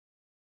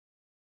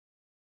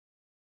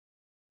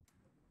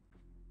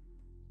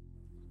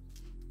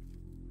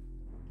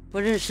不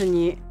认识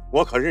你。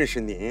我可认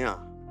识您呀，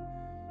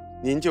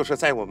您就是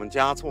在我们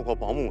家做过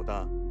保姆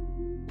的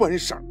关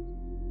婶儿。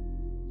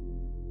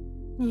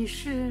你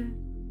是？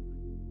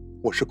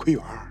我是奎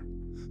元，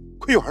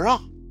奎元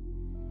啊。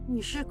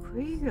你是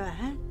奎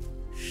元，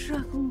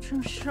佘工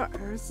程师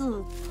儿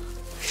子，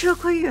佘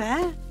奎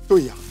元。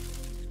对呀，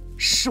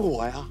是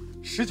我呀。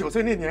19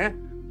岁那年，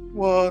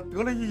我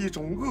得了一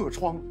种恶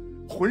疮，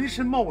浑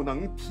身冒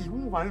脓，体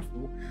无完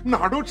肤，哪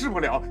儿都治不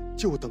了，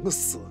就等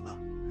死了。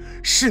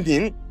是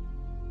您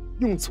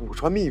用祖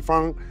传秘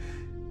方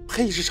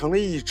配制成了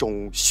一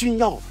种熏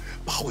药，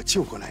把我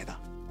救过来的。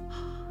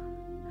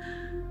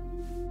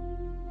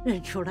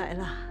认出来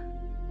了，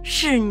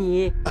是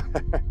你。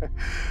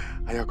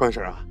哎呀，关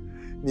婶啊，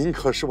您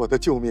可是我的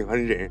救命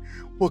恩人，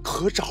我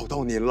可找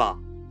到您了。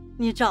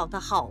你找得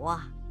好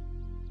啊！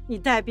你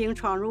带兵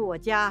闯入我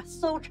家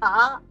搜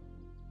查，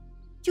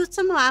就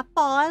这么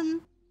报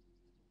恩？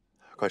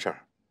关婶，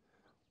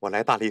我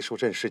来大梨树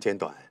镇时间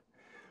短，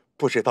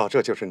不知道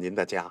这就是您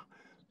的家，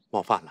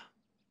冒犯了。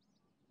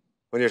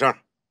文女生，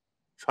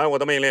传我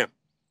的命令，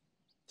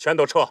全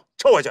都撤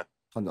回去。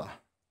团长，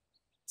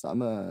咱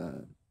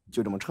们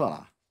就这么撤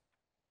了？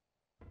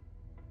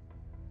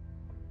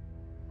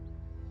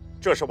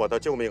这是我的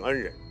救命恩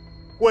人，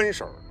关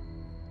婶儿，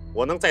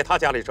我能在他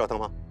家里折腾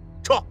吗？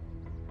撤，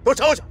都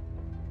撤回去。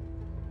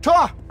撤！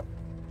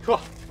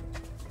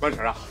关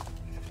婶啊，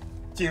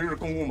今日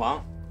公务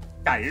忙，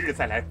改日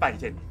再来拜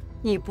见你。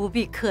你不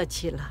必客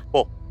气了。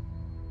不，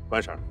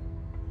关婶，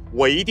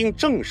我一定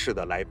正式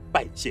的来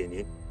拜谢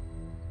您。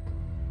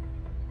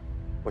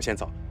我先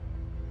走了。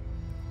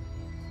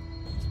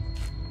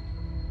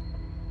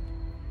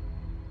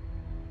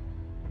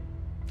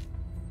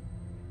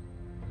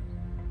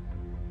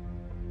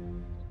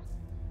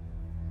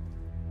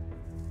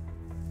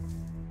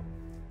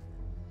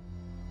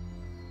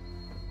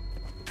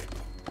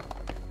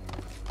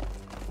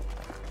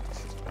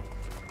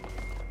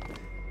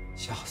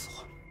吓死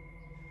我了！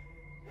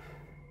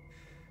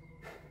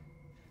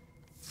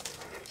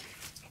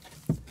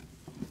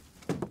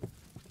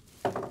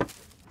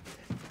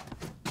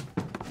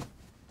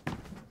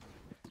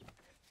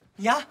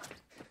娘，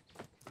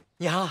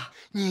娘，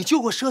你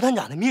救过佘团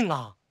长的命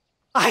啊！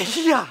哎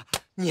呀，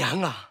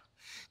娘啊，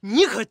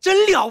你可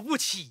真了不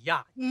起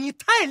呀！你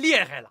太厉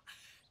害了，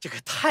这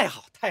个太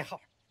好太好。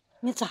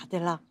你咋的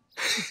了？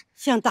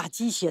像打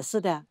鸡血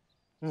似的。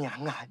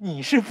娘啊，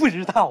你是不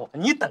知道啊，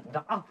你等着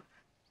啊。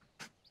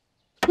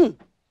哼！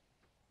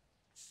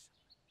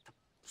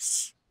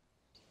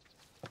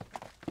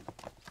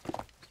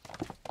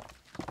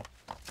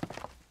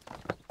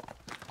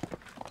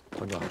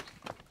团长，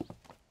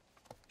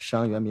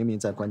伤员明明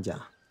在关家，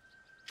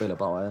为了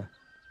报恩，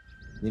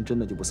您真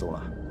的就不搜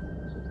了？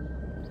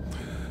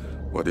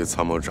我的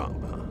参谋长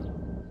呢？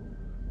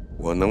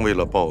我能为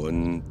了报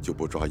恩就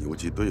不抓游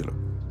击队了？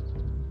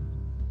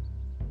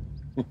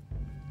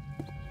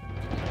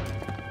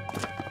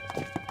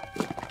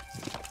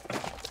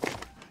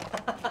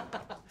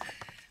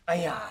哎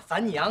呀，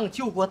咱娘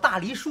救过大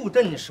梨树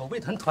镇守备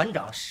团团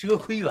长佘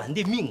奎元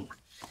的命啊！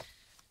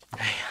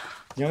哎呀，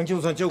娘就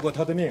算救过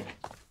他的命，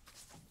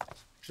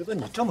值得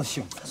你这么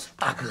兴奋？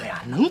大哥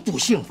呀，能不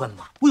兴奋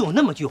吗？不有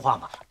那么句话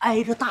吗？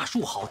挨着大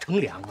树好乘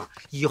凉啊！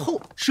以后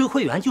佘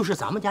奎元就是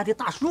咱们家的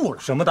大树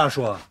了。什么大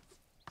树啊？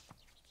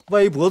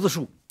歪脖子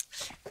树。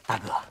大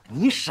哥，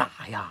你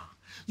傻呀？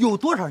有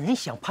多少人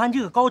想攀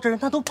这个高枝，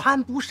那都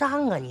攀不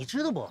上啊！你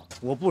知道不？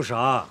我不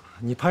傻，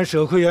你攀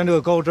佘奎元这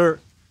个高枝儿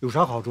有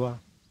啥好处啊？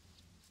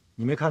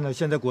你没看到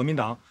现在国民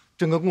党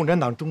正跟共产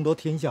党争夺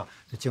天下，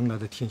这将来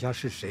的天下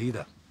是谁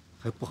的，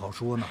还不好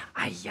说呢。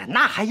哎呀，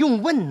那还用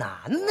问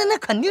呐？那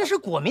肯定是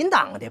国民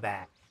党的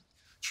呗。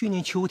去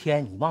年秋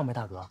天你忘没，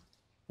大哥？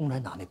共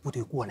产党的部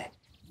队过来，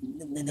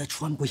那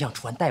穿不像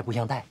穿，带不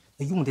像带，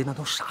那用的那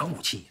都啥武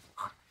器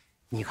啊？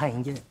你看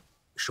人家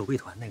守备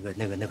团那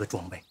个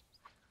装备，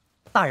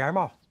大檐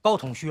帽、高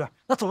筒靴，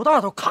那走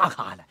道都咔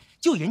咔的，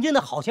就人家那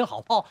好枪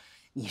好炮，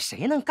你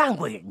谁能干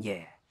过人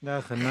家？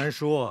那很难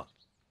说。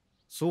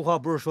俗话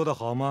不是说得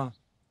好吗？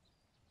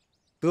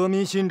得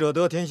民心者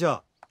得天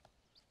下。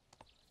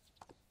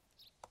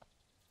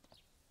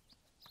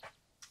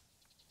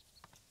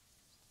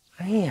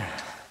哎呀，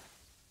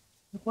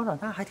这国老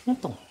大还挺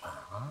懂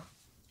啊！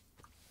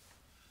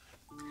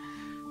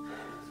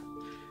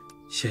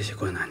谢谢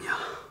关大娘。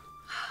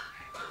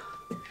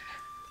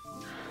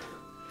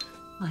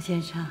王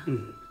先生，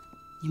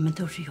你们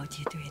都是游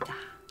击队的。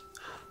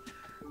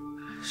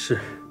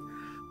是，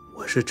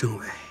我是政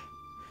委。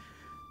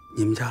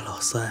你们家老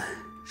三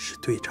是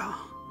队长。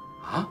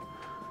啊？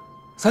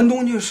三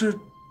东家是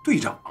队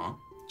长？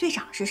队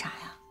长是啥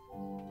呀？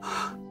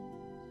啊，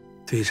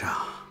队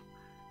长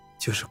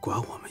就是管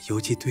我们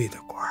游击队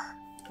的官儿。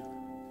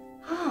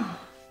啊，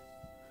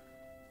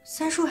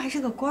三叔还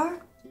是个官儿？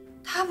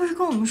他不是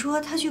跟我们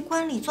说他去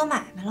关里做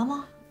买卖了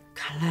吗？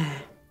看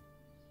来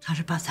他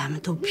是把咱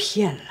们都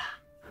骗了。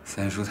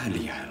三叔太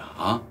厉害了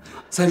啊！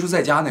三叔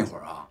在家那会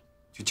儿啊，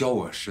就教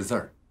我识字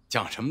儿，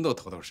讲什么都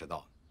头头是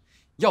道。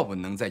要不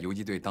能在游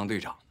击队当队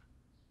长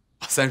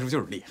呢？三叔就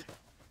是厉害。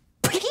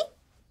呸！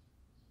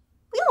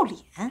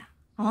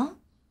啊，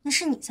那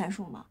是你三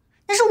叔吗？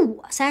那是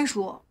我三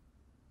叔。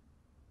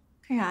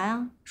看啥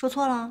呀？说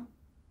错了？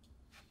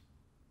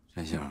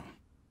山杏，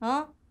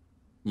啊？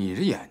你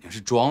这眼睛是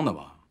装的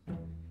吧？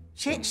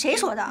谁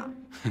说的？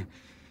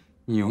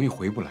你容易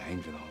回不来，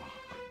你知道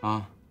吗？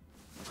啊？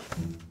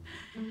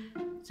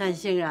山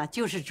杏啊，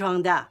就是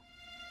装的，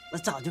我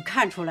早就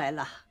看出来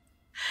了。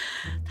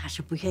她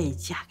是不愿意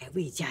嫁给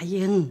魏家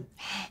英。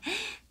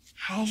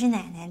还是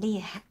奶奶厉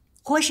害，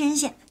活神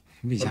仙。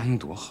魏家英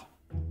多好。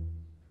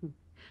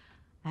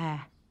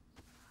哎，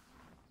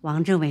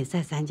王政委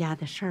在咱家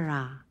的事儿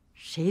啊，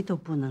谁都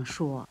不能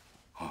说。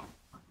啊，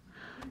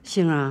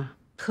杏啊，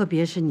特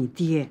别是你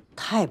爹，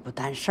太不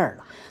担事儿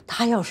了。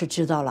他要是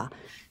知道了，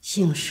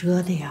姓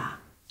佘的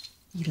呀，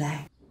一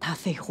来他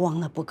非慌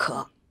了不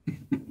可。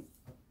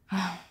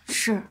啊，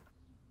是，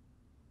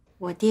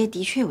我爹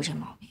的确有这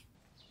毛病。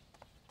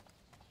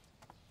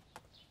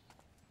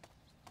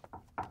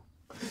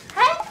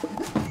哎，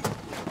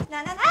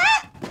奶奶，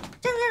哎，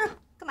站住，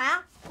干嘛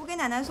呀？我给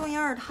奶奶送银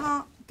耳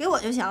汤，给我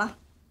就行了。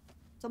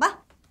走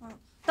吧。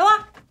等会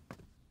儿，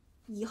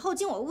以后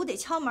进我屋得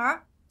敲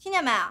门，听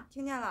见没？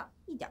听见了，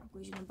一点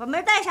规矩都没有，把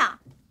门带上。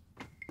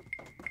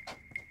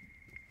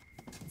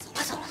走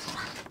了。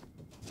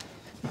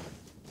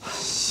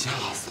吓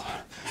死我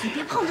了！你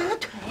别碰人的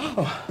腿。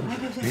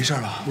没事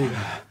吧？那个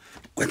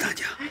关大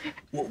娘，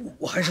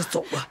我还是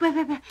走吧。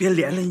别，别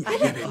连累你。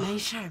别。没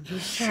事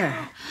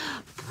儿，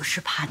不是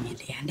怕你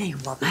连累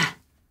我们。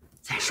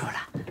再说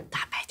了，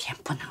大白天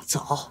不能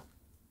走。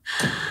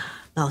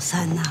老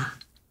三呐，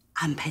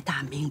安排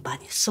大明把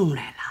你送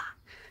来了，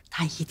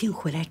他一定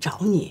会来找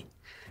你。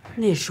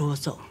那时候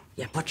走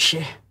也不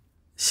迟。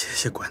谢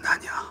谢关大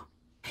娘。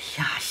哎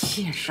呀，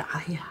谢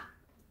啥呀？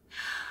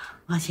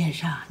王先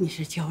生，你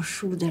是教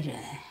书的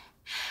人，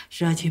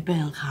舍去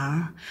本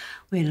行，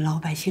为了老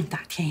百姓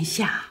打天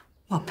下，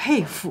我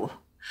佩服。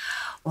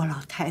我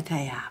老太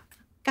太呀，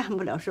干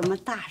不了什么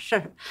大事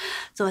儿，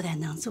做点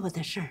能做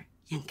的事儿，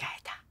应该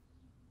的。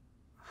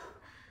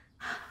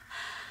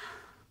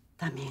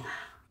大明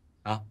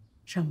啊，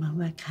上门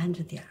外看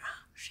着点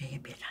啊，谁也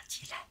别让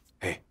进来。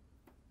哎。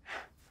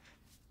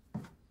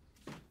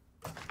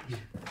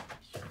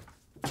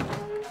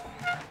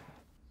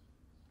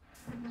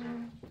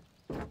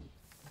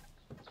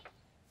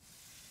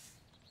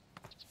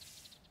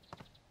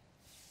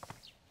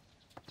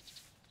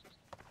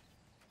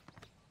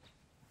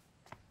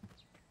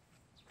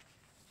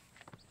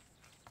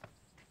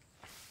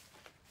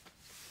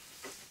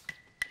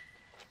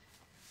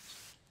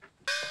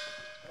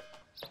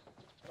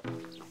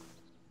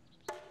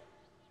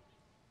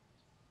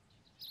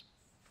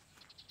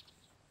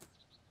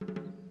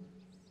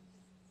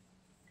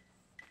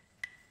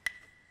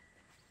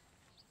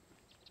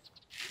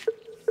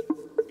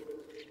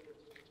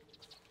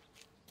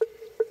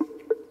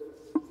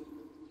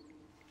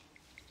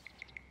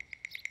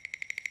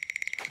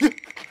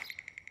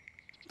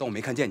当我没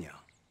看见你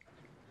啊？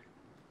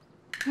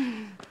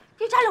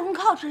这炸两红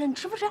可好吃了，你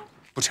吃不吃？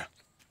不吃。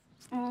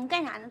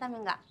干啥呢，大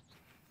明哥？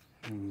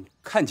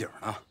看景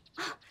呢。啊，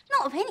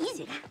那我陪你一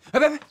起看。哎，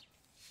别，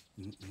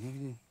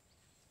你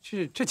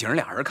这景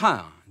俩人看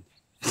啊，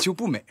就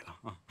不美了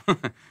啊。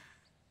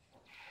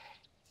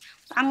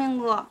大明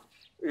哥，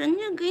人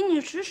家给你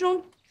师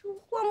兄，就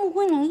换不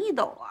回你一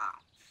斗啊？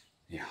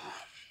哎呀，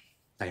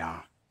大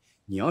杨，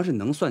你要是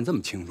能算这么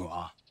清楚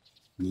啊，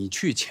你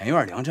去前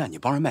院粮站，你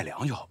帮人卖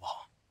粮去好不好？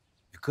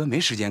哥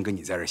没时间跟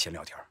你在这闲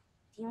聊天。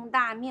丁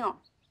大命，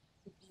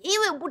别以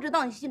为我不知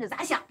道你心里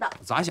咋想的。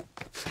咋想？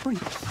不是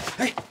你，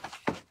哎，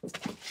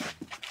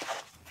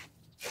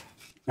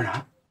干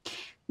啥？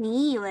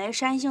你以为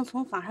山杏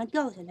从房上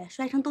掉下来，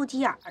摔成斗鸡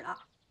眼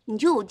了，你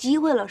就有机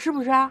会了，是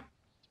不是？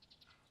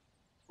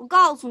我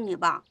告诉你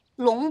吧，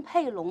龙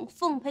配龙，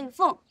凤配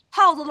凤，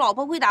耗子的老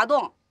婆会打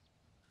洞。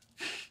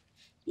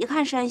别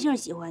看山杏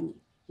喜欢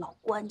你，老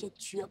关家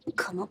绝不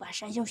可能把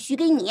山杏许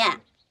给你。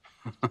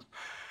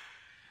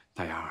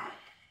大杨，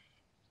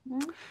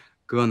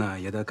哥呢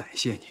也得感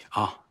谢你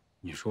啊！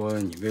你说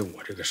你为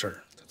我这个事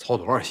儿操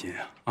多少心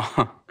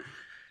啊？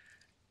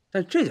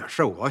但这点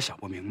事儿我想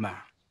不明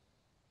白，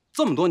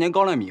这么多年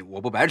高粱米我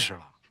不白吃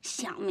了？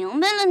想明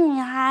白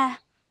了，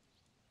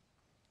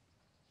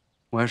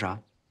我还啥？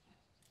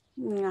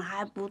你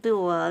还不对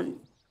我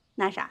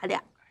那啥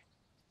点？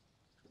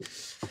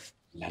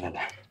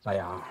来，大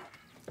杨，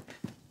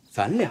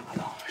咱俩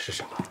呢是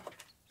啥？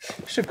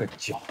是个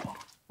脚啊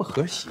不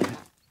合鞋，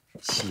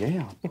鞋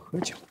呀不合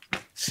脚，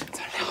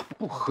咱俩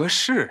不合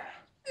适。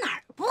哪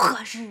儿不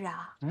合适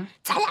啊？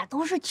咱俩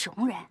都是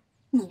穷人，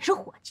你是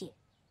伙计，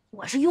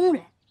我是佣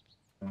人，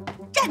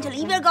站起来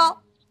一边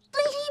高，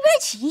蹲下一边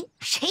齐，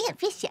谁也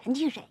别嫌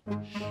弃谁。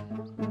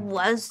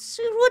我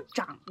虽说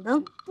长得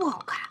不好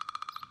看，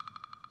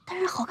但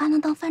是好看能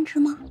当饭吃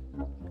吗？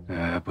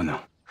不能。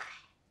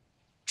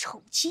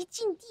丑妻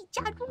近地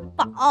家中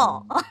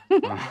宝，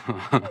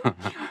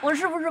我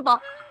是不是宝？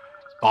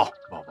宝，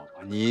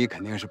你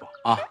肯定是宝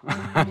啊！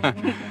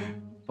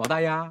宝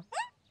大鸭，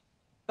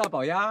大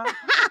宝鸭，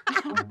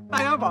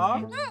大鸭宝。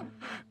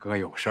哥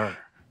有事儿，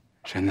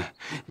真的，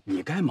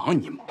你该忙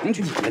你忙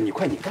去，你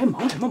快，你该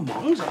忙什么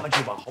忙什么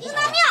去吧，好不好？丁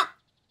大命，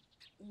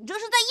你这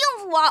是在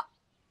应付我。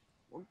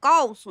我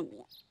告诉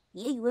你，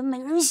别以为没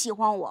人喜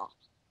欢我，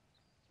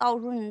到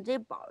时候你这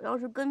宝要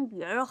是跟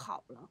别人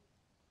好了，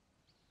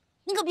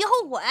你可别后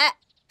悔。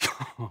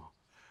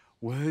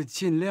我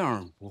尽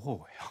量不后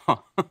悔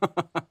啊。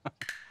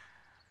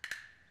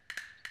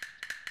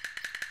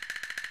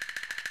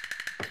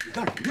你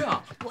干什么去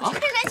啊？我去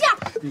看山杏。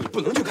你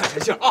不能去看山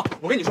杏啊！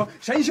我跟你说，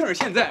山杏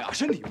现在啊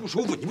身体不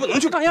舒服，你不能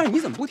去。大丫，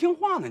你怎么不听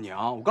话呢你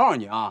啊？我告诉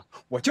你啊，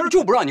我今儿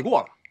就不让你过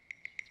了。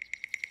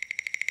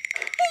哎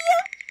呀，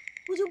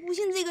我就不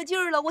信这个劲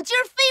儿了，我今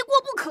儿非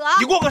过不可。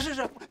你过个试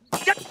试。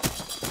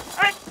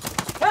哎，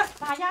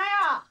大丫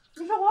呀，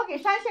你说我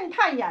给山杏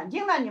看眼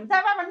睛呢，你们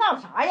在外面闹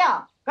啥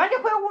呀？赶紧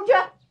回屋去。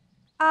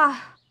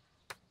啊，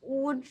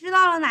我知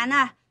道了，奶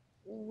奶，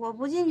我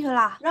不进去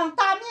了。让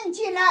大命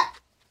进来。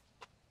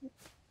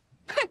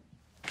哼。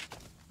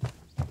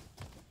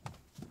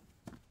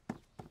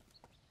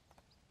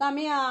大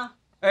命啊！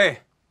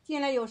哎，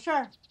进来有事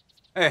儿。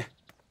哎，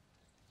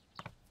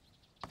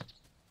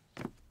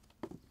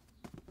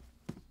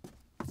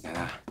奶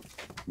奶，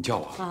你叫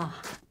我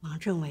啊？王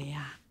政委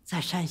呀，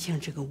在山杏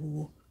这个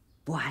屋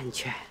不安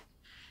全，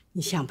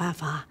你想办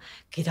法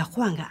给他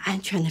换个安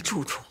全的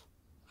住处。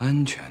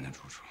安全的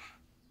住处？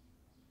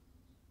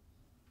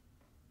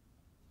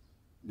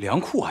粮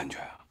库安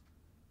全啊？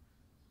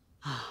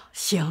啊，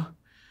行。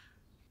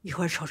一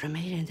会儿瞅着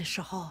没人的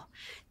时候，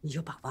你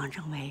就把王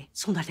政委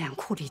送到粮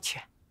库里去。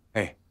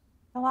哎，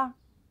等会儿，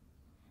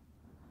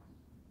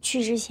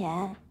去之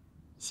前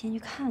先去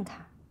看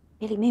看，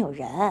别里面有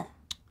人。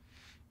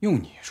用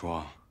你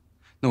说，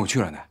那我去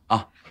了呢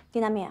啊！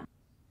丁大命，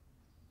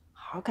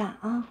好好干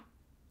啊！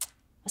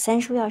我三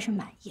叔要是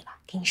满意了，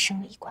给你升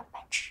了1官半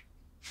职。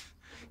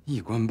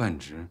1官半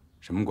职？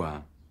什么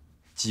官？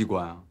机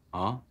关啊？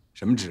啊？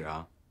什么职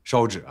啊？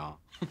烧纸啊？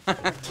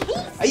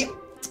哎呀！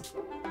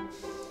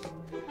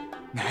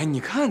奶，你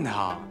看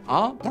他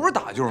啊，不是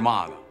打就是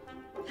骂的。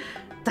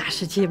大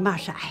是亲，骂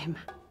是爱嘛。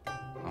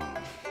啊，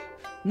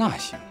那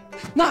行，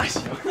那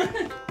行。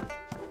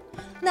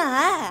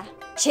奶，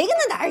谁跟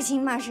他打是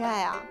亲骂是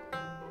爱啊？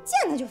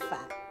见他就烦。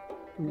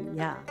你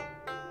呀，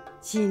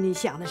心里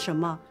想的什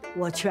么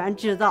我全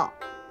知道。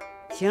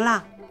行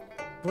了，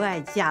不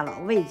爱嫁老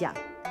魏家，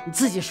你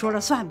自己说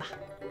了算吧。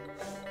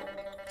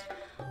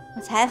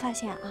我才发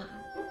现啊，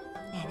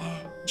奶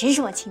奶真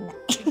是我亲奶。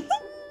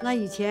那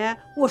以前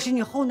我是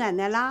你后奶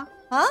奶啦？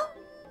啊？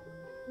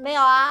没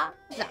有啊，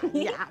傻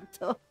丫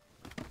头。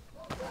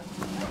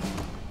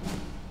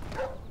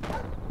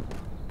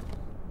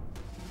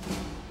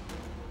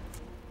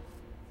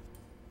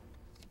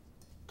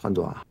团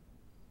长，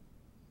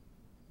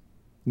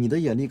你的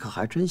眼力可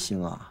还真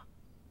行啊！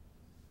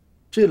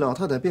这老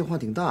太太变化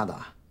挺大的，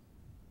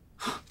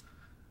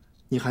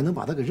你还能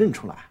把她给认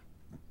出来？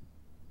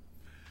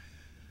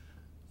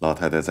老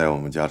太太在我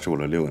们家住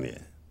了6年，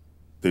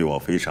对我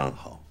非常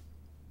好，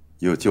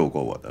又救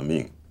过我的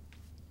命，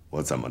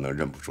我怎么能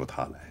认不出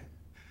她来？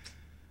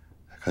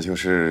可就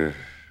是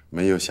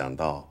没有想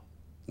到，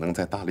能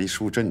在大梨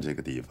树镇这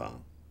个地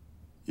方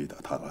遇到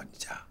她老人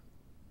家。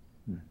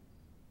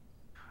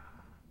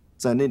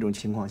在那种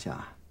情况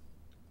下，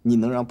你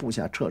能让部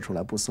下撤出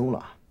来不搜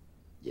了，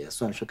也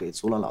算是给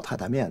足了老太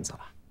太面子了。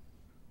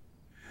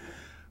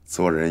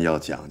做人要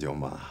讲究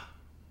嘛，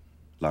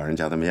老人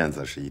家的面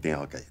子是一定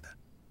要给的。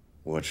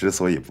我之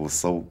所以不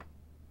搜，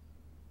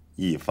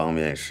一方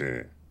面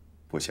是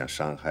不想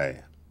伤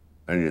害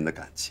恩人的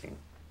感情，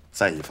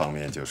再一方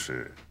面就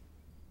是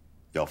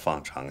要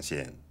放长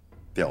线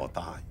钓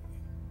大鱼，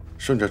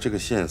顺着这个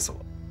线索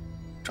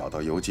找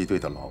到游击队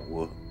的老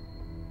窝，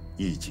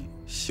一举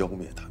消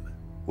灭他们。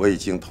我已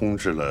经通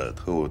知了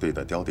特务队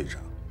的刁队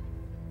长，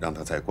让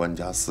他在关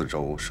家4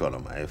周设了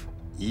埋伏，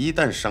一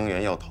旦伤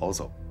员要逃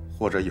走，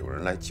或者有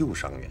人来救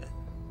伤员，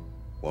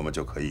我们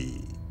就可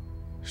以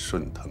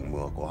顺藤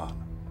摸瓜了。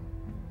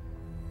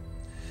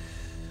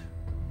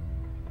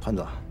团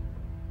长，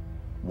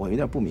我有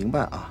点不明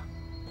白啊。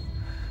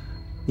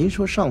您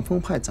说上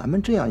峰派咱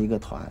们这样一个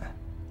团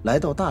来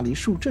到大梨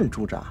树镇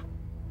驻扎，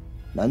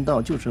难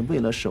道就是为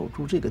了守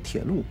住这个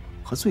铁路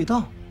和隧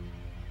道？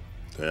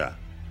对呀，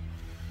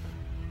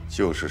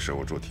就是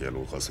守住铁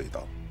路和隧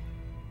道，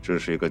这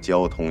是一个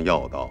交通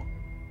要道。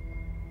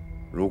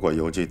如果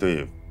游击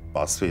队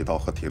把隧道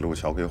和铁路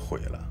桥给毁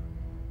了，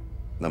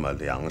那么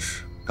粮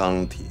食、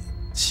钢铁、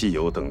汽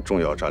油等重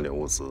要战略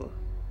物资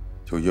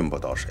就运不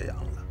到沈阳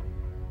了。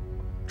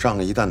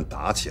仗一旦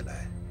打起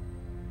来，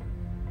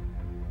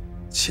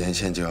前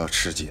线就要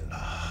吃紧了。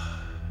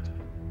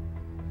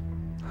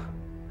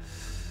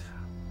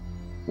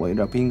我有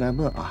点不应该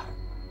问啊。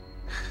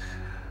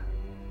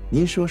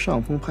您说上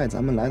峰派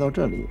咱们来到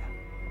这里，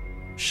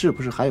是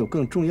不是还有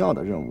更重要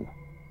的任务？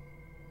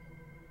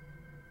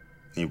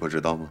你不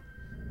知道吗？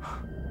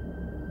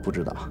不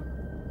知道。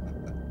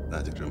那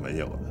就是没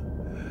有了，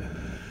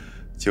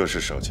就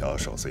是守桥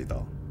守隧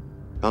道。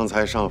刚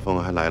才上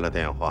峰还来了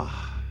电话，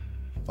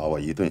把我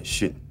一顿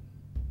训，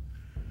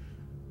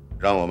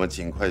让我们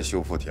尽快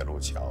修复铁路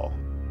桥，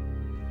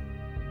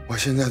我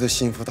现在的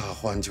心腹大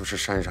患就是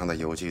山上的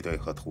游击队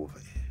和土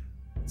匪，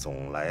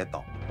总来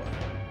捣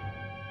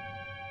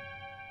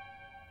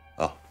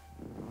乱。啊，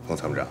冯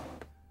参谋长，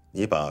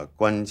你把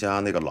关家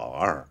那个老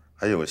二，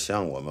还有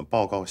向我们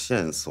报告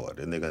线索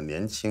的那个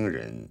年轻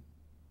人，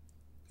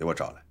给我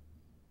找来。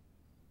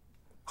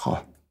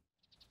好。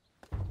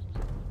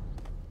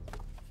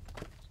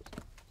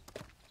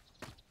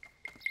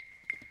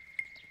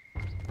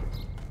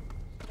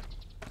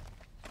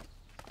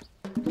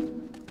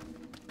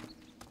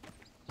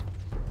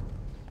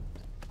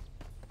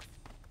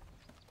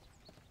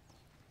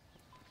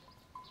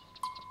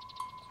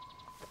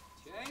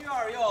前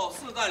院右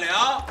4担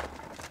粮。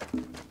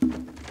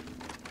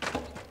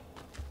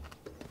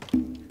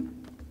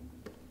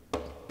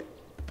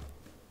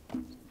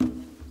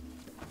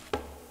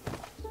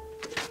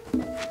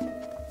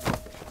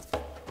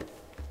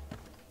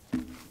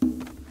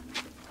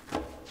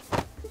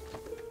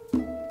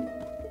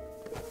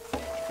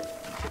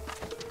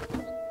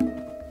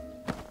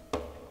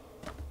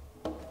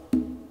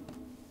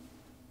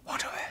王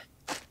政委，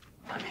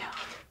大明，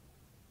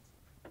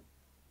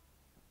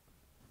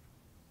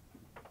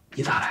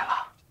你咋来了？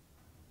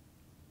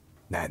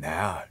奶奶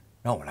啊，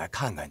让我来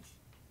看看你，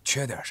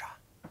缺点啥？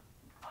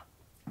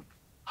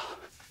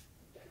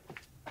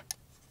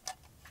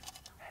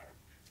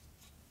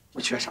不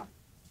缺啥。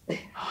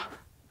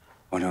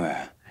王政委，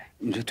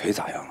你这腿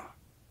咋样了？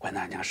关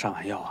大娘上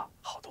完药啊，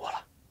好多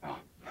了。啊，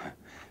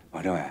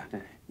王政委，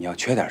你要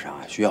缺点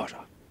啥，需要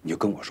啥，你就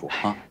跟我说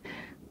啊。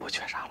不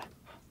缺啥了。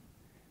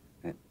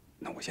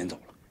那我先走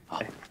了啊。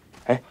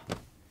哎，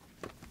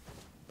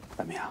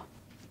大明啊，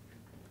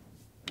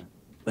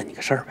问你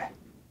个事儿呗。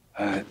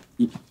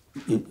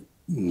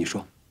你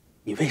说，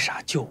你为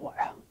啥救我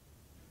呀？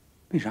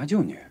为啥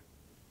救你？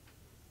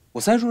我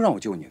三叔让我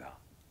救你的。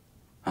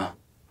啊，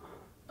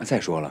再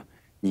说了，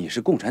你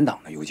是共产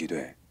党的游击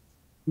队，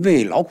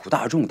为劳苦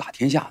大众打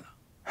天下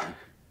的。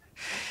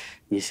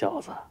你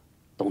小子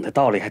懂得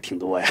道理还挺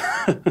多呀。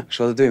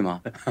说的对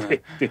吗？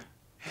对对。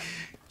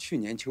去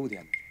年秋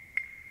天，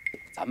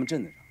咱们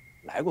镇子上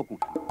来过共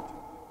产党，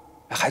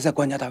还在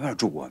关家大院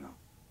住过呢。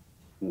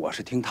我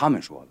是听他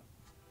们说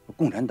的，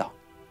共产党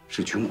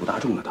是穷苦大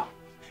众的党，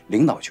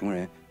领导穷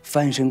人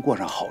翻身过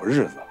上好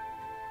日子。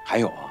还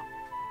有啊，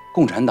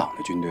共产党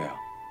的军队啊，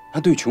他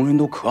对穷人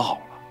都可好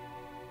了，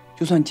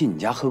就算进你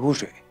家喝口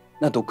水，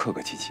那都客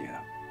客气气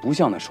的，不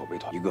像那守备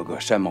团一个个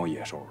山猫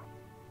野兽的，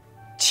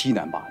欺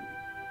男霸女，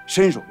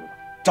伸手就打，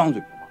张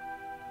嘴就骂。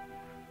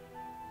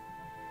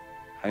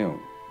还有，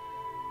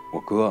我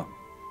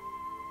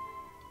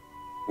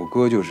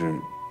哥就是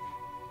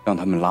让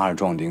他们拉着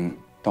壮丁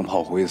当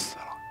炮灰死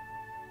了。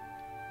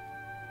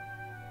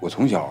我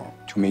从小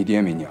就没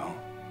爹没娘，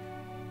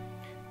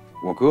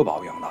我哥把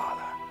我养大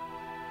的。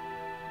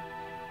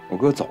我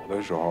哥走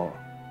的时候，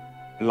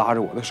拉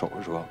着我的手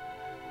说：“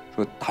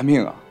大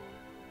命啊，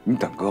你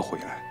等哥回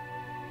来。”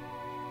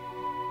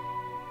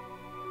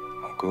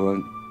我哥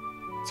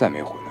再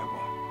没回来过。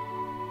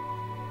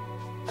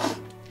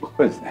我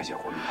恨死那些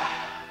混蛋！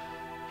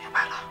明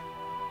白了，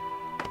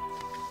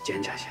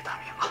坚强些，大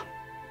明啊。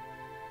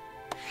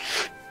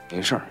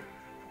没事儿，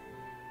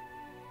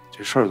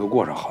这事儿都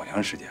过上好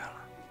长时间了。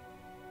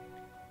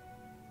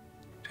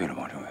对了，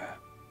王政委，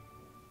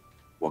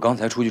我刚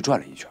才出去转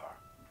了一圈，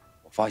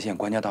我发现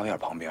关家大院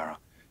旁边啊，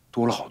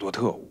多了好多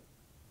特务。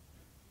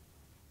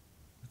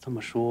这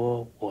么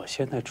说，我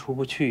现在出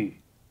不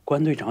去，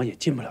关队长也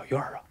进不了院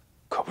啊？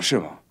可不是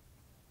吗？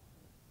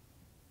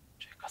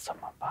这可怎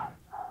么办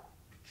呢？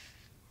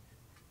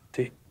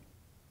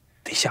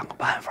得想个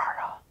办法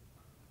啊。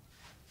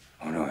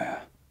王政委，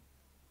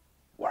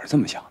我是这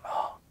么想的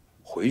啊，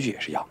回去也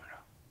是养着，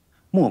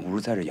莫不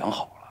如在这养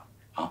好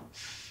了啊。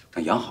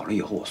等养好了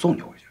以后，我送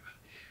你回去呗。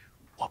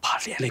我怕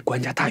连累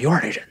关家大院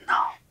的人呐。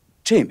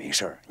这没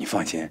事儿，你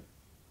放心。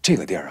这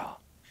个地儿啊，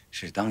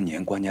是当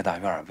年关家大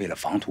院为了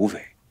防土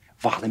匪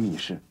挖的密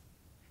室，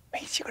没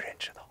几个人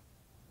知道。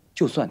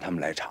就算他们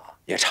来查，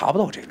也查不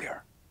到这个地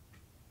儿。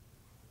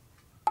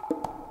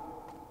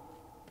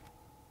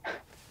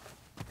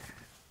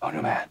王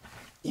政委，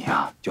你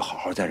呀就好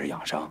好在这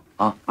养伤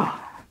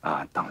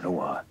啊，等着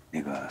我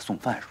那个送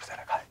饭时候再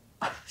来看。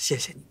谢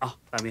谢你啊，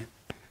大明。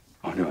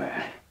王政委，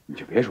你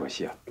就别说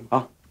谢了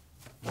啊，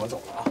我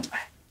走了啊。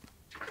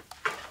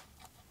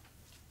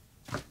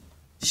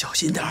小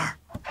心点儿。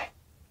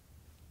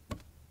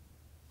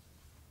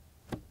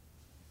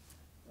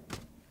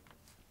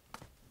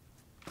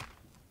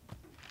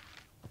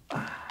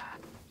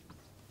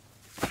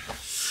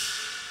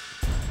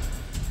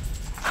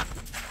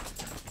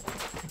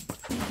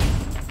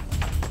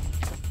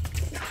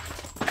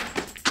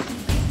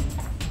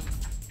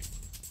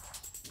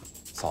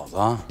嫂子，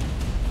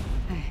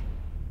哎，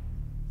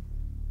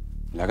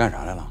你来干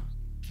啥来了？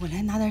我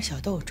来拿点小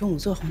豆，中午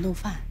做红豆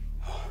饭。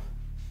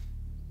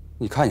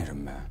你看见什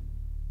么没？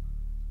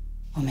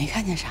我没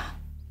看见啥。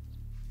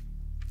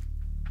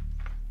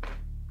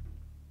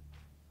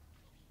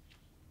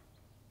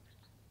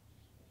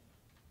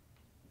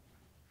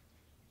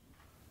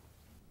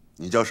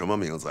你叫什么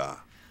名字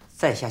啊？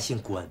在下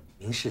姓关，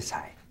名世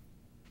才。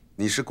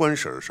你是官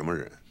婶什么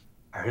人？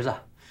儿子，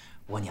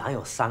我娘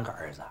有3个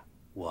儿子，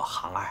我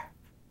行2，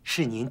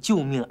是您救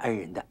命恩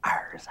人的二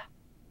儿子。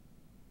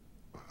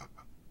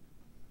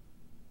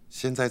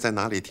现在在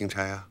哪里听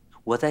差啊？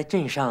我在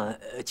镇上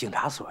警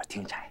察所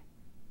听差。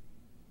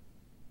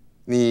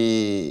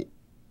你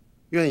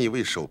愿意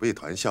为守备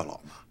团效劳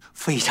吗？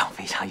非常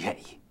非常愿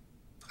意。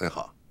很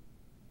好，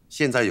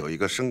现在有一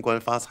个升官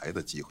发财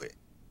的机会，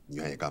你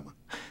愿意干吗？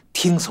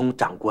听从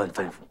长官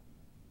吩咐。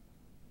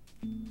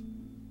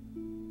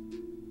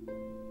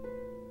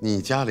你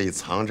家里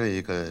藏着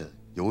一个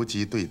游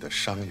击队的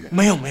伤员？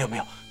没有，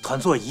团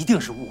座一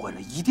定是误会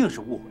了，一定是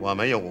误会。我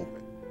没有误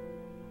会，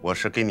我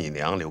是给你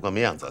娘留个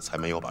面子，才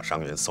没有把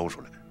伤员搜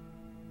出来。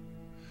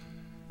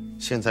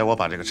现在我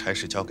把这个差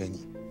事交给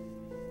你，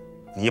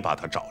你把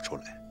他找出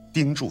来，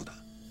盯住他，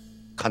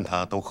看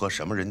他都和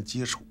什么人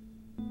接触。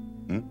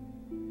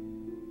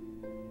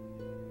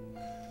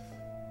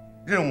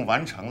任务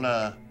完成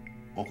了，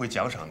我会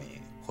奖赏你，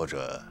或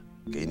者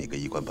给你个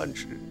一官半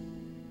职。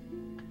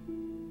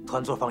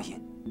团座放心，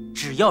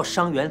只要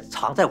伤员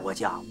藏在我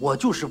家，我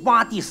就是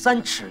挖地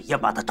3尺也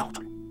把他找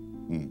出来。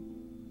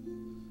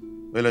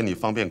为了你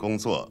方便工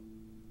作，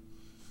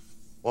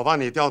我把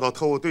你调到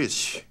特务队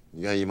去，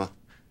你愿意吗？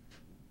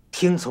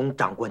听从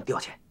长官调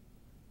遣。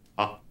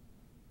好，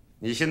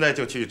你现在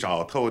就去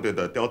找特务队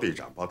的刁队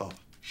长报道吧。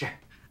是。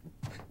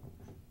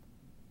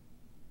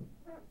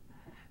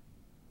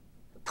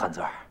团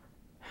座，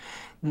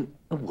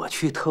我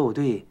去特务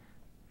队，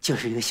就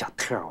是一个小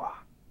特务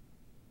啊。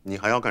你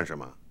还要干什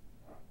么？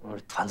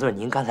团座，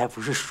您刚才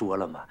不是说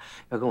了吗？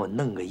要给我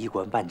弄个一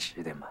官半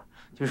职的吗？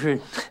就是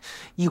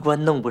一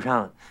官弄不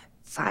上，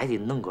咱也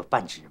得弄个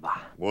半职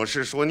吧。我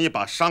是说，你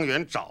把伤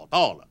员找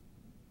到了，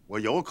我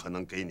有可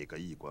能给你个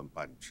一官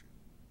半职。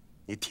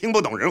你听不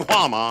懂人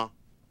话吗？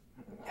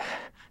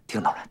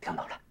听懂了，听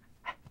懂了。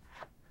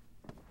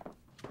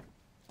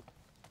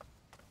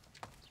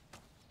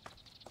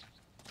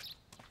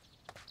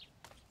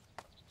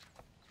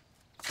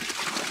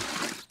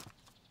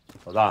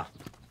老大，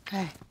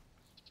哎，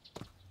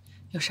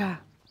有事儿？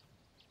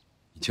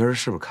你今儿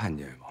是不是看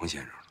见王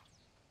先生了？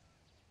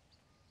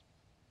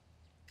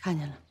看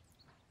见了。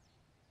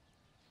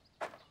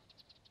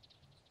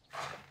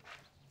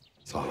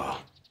嫂子，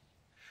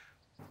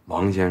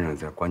王先生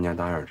在关家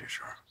大院这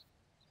事儿，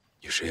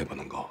你谁也不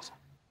能告诉。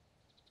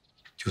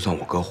就算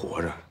我哥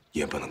活着，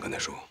也不能跟他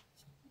说。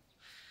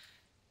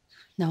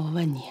那我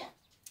问你，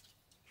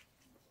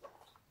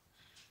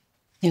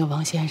那个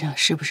王先生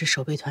是不是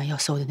守备团要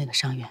搜的那个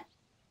伤员？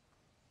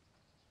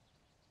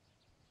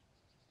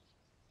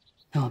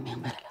那我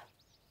明白了。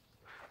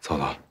嫂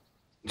子，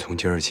你从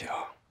今儿起啊，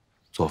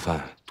做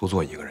饭多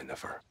做1个人的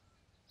份儿，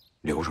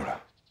留出来，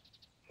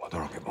我到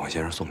时候给王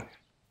先生送去。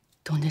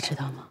东家知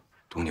道吗？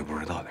东家不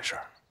知道的事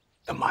儿，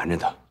得瞒着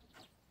他。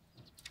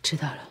知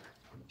道了。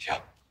行，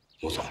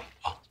我走了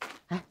啊。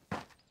哎，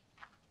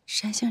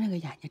山杏那个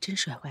眼睛真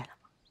摔坏了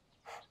吗？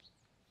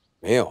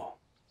没有，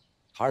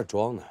他是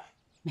装的。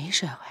没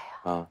摔坏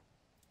呀。啊。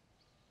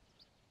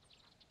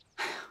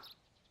哎呀，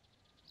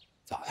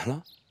咋的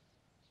了？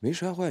没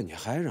摔坏，你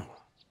嗨上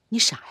了？你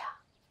傻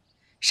呀！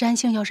山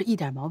杏要是一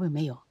点毛病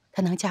没有，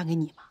她能嫁给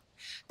你吗？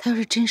她要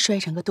是真摔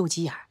成个斗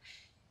鸡眼，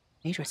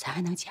没准咱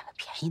还能捡个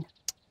便宜呢。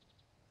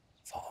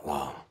嫂子，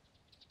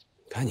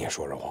你看你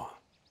说这话，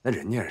那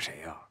人家是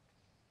谁呀？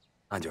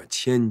那叫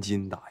千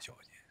金大小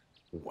姐。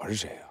我是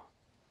谁呀？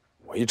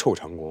我一臭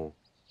长工，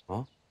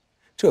啊，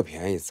这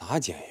便宜咋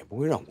捡也不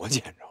会让我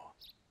捡着。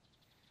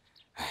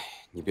哎，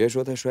你别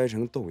说她摔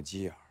成斗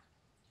鸡眼，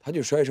她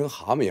就摔成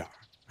蛤蟆眼，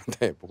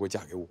她也不会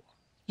嫁给我。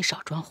你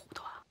少装糊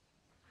涂啊！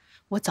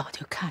我早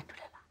就看出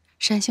来了，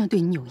山杏对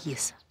你有意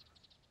思，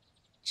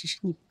只是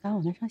你不敢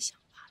往那上想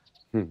罢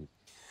了。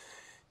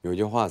有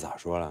句话咋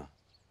说了？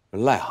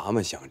癞蛤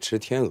蟆想吃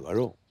天鹅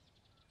肉。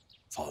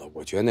嫂子，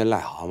我觉得那癞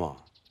蛤蟆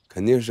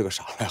肯定是个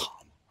傻癞蛤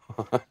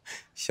蟆，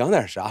想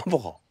点啥不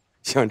好，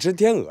想吃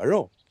天鹅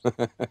肉。呀，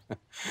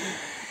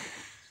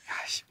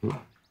行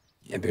了，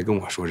你也别跟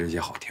我说这些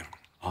好听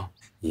啊！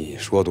你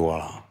说多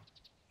了，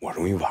我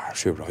容易晚上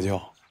睡不着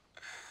觉。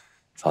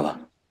嫂子，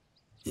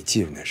你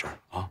记着那事儿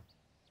啊。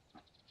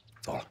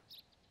走了。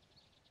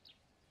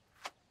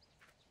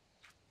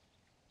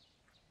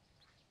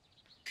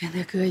跟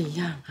他哥一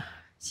样啊，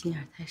心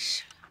眼太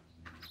实了。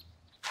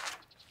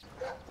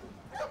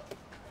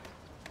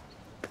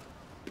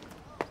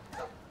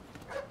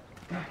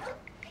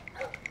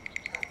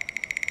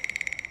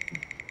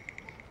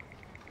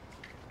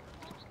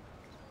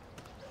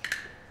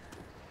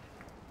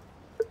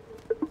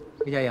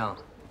魏家英，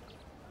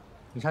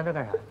你上这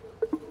干啥呀？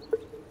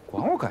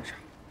管我干啥？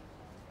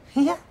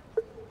哎呀，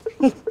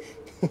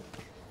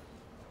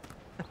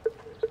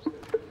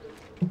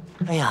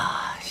哎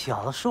呀，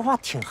小子说话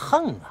挺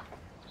横啊！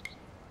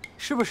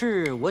是不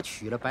是我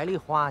娶了白梨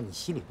花，你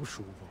心里不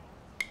舒服？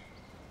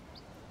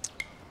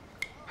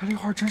白梨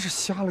花真是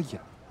瞎了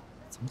眼，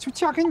怎么就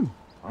嫁给你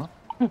啊？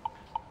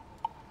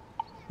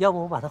要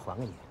不我把她还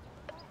给你？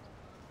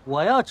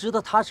我要知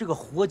道她是个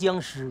活僵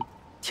尸，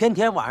天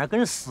天晚上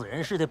跟死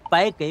人似的，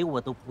白给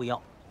我都不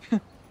要。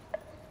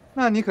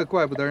那你可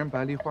怪不得人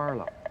白梨花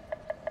了。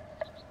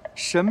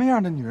什么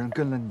样的女人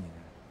跟了你，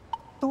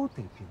都得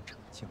变成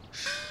僵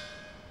尸。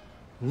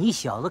你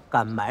小子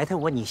敢埋汰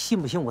我，你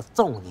信不信我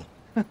揍你？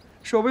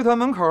守备团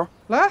门口，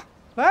来，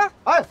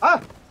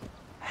哎，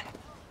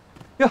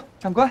哟，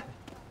长官，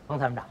彭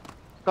参谋长，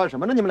干什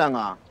么呢？你们两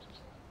个，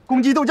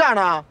攻击斗架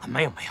呢？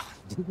没有，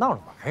你闹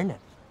着玩呢。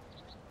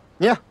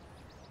你，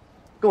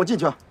跟我进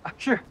去。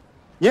是，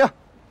你，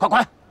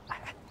快。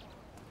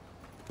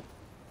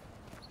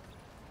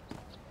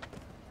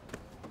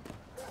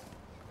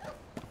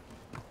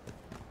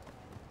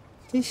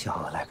这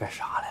小子来干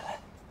啥来了？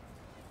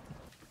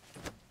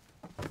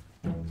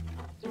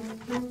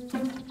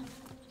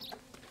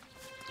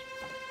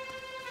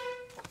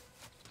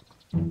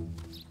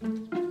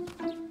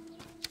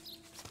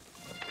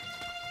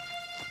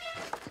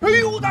哎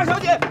呦，大小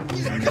姐，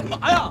你在干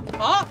嘛呀？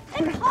啊！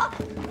别跑！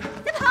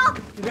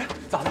你别，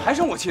咋的？还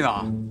生我气呢？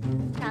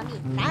大蜜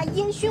拿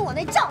烟熏我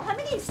那账还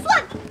没给你算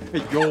呢。哎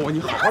呦，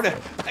你好好的。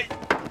哎，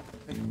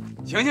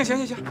行，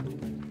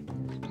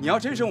你要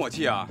真生我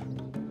气啊，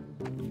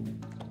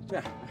这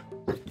样，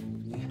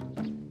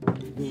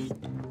你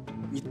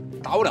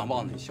打我2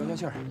棒子，你消消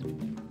气儿。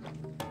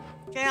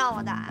真让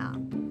我打呀？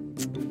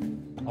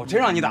我真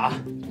让你打。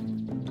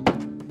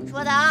你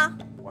说的啊？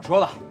我说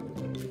的。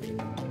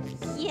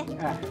1、2、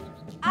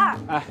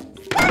3啊！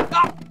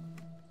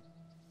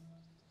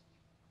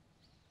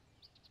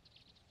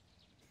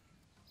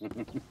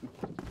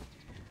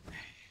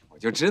我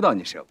就知道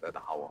你舍不得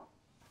打我。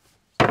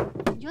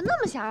你就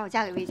那么想让我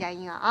嫁给魏佳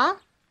音啊？啊？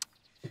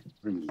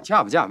不是你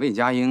嫁不嫁魏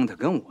佳音，它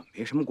跟我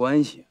没什么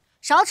关系。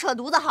少扯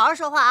犊子，好好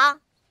说话啊！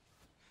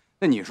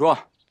那你说，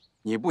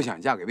你不想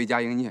嫁给魏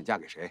佳音，你想嫁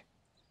给谁？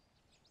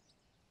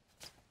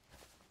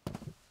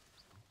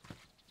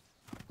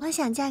我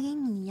想嫁给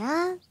你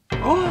呀！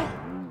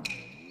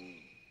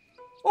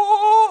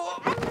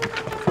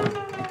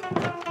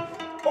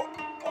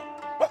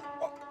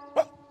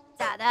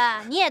咋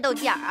的？你也斗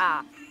鸡眼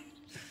啊？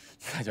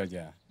大小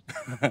姐，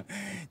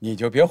你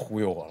就别忽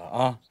悠我了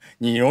啊！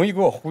你容易给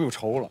我忽悠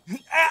抽了。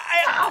哎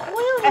呀，忽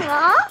悠你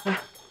了？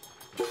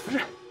不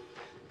是，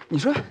你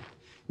说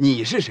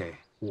你是谁？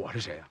我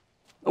是谁啊？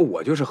那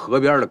我就是河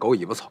边的狗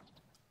尾巴草，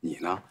你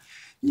呢？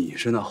你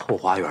是那后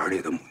花园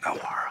里的牡丹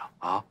花啊！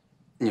啊，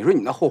你说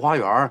你那后花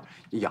园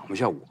养不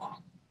下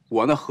我，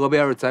我那河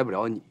边栽不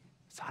了你，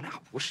咱俩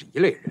不是一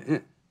类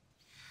人。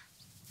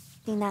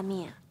丁大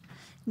命，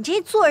你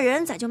这做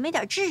人咋就没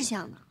点志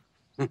向呢？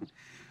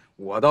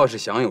我倒是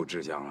想有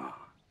志向啊！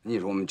你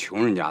说我们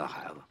穷人家的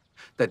孩子，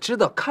得知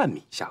道看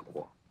米下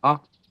锅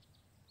啊，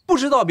不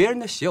知道别人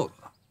的鞋有多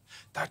大，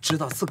得知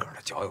道自个儿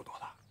的脚有多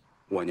大。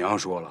我娘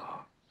说了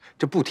啊，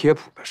这不贴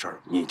谱的事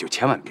儿你就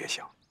千万别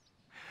想，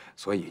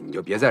所以你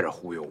就别在这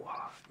忽悠我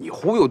了。你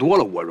忽悠多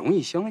了，我容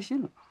易相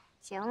信了。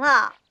行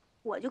了，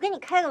我就跟你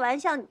开个玩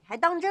笑，你还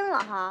当真了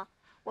哈？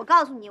我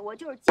告诉你，我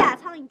就是架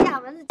苍蝇、架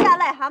蚊子、架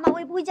癞蛤蟆，我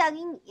也不会嫁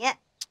给你。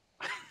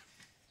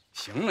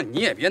行了，你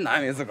也别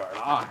难为自个儿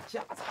了啊！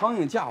架苍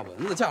蝇、架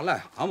蚊子、架癞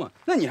蛤蟆，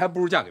那你还不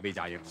如嫁给魏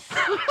佳音呢。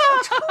我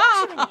抽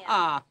是吧你？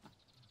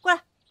过来，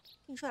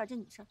跟你说点正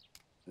经事儿。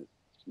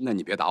那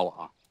你别打我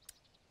啊！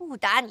不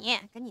打你，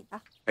赶紧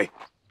的。哎，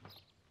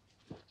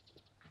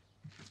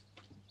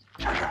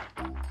啥事儿？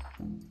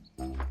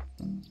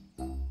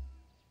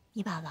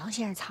你把王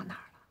先生藏哪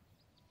儿了？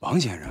王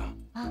先生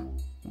啊，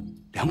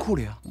粮库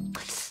里啊。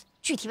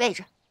具体位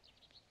置？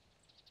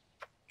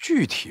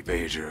具体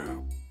位置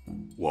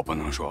我不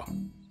能说。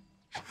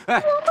哎，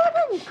王八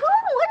蛋，你跟我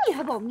你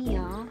还保密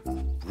啊？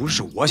不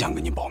是我想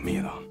跟你保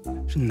密的，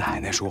是奶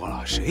奶说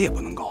了，谁也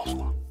不能告诉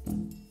我。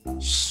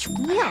熊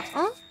样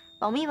啊！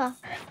保密吧，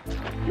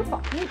你就保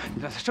密吧。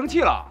你生气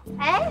了？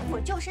哎，我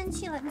就生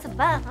气了，你怎么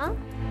办啊？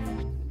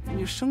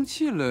你生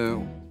气了，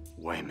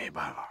我也没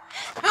办法。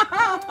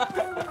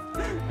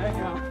哎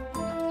呀！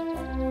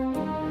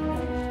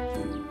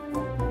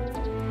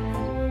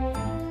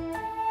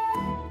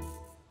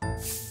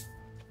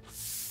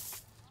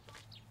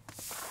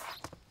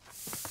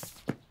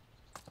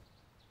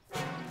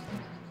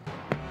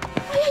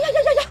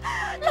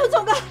老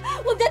总啊，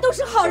我们家都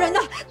是好人呐，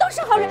都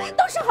是好人，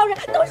都是好人，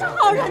都是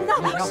好人呐！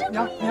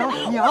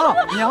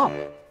娘，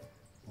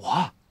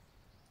我，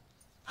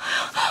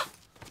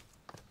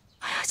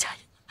哎呀，佳音，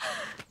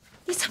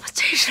你怎么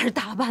这身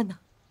打扮呢？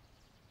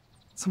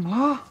怎么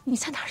了？你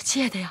在哪儿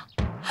借的呀？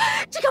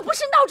这可不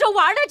是闹着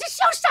玩的，这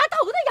是要杀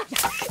头的呀！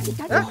你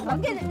赶紧还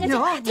给人家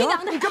去！爹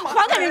娘的，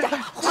还给人家，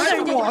还给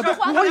人家！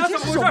我已经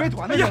是守备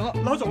团的人了。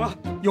老总啊，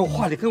有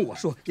话你跟我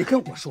说，你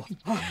跟我说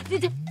啊！这。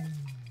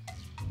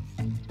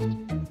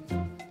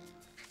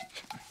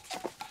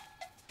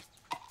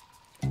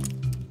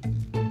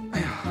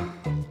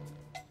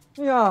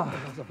哎呀，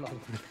老总，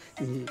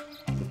你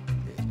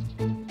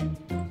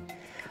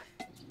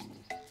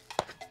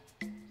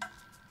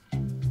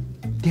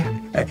爹，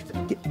哎，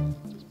爹，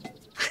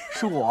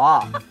是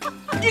我。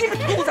你这个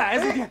兔崽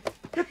子，爹，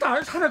这胆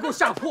儿差点给我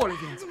吓破了，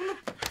爹！怎么能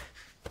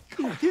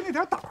看我爹那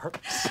点胆儿？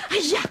哎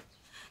呀，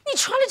你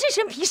穿了这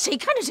身皮，谁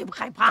看着谁不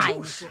害怕呀？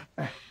就是，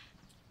哎，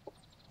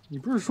你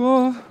不是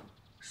说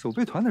守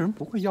备团的人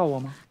不会要我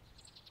吗？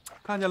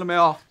看见了没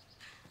有？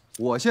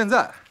我现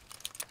在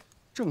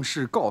正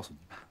式告诉你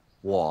们，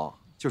我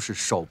就是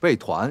守备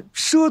团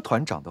佘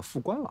团长的副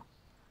官了。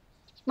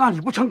那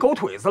你不成狗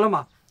腿子了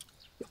吗？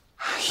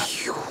哎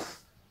呦，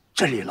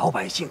这里老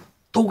百姓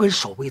都跟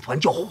守备团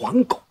叫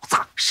黄狗子。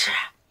是，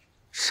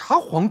啥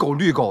黄狗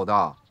绿狗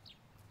的？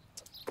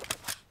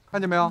看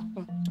见没有？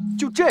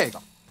就这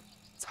个，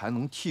才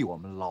能替我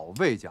们老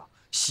魏家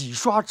洗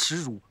刷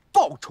耻辱，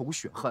报仇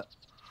雪恨。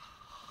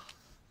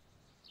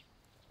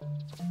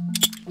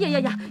呀呀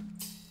呀！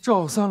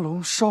赵三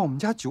龙烧我们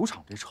家酒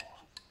厂这仇，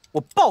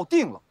我报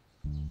定了。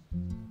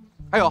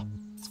还有，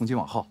从今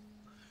往后，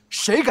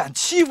谁敢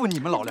欺负你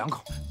们老两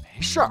口，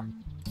没事儿，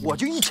我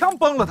就一枪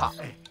崩了他。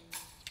哎，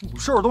你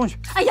收拾东西。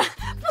哎呀，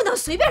不能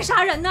随便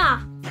杀人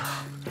呐！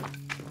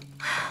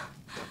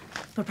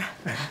不是，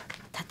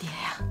他爹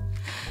呀，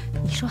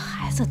你说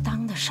孩子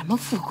当的什么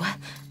副官，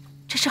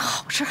这是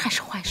好事还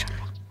是坏事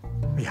啊？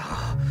哎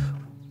呀，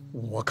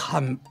我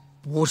看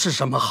不是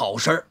什么好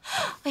事儿。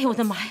哎呦我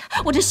的妈呀，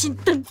我这心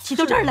都提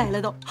到这儿来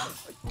了都。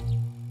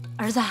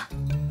儿子，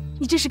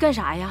你这是干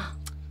啥呀？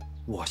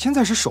我现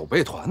在是守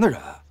备团的人，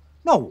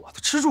那我的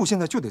吃住现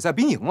在就得在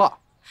兵营了。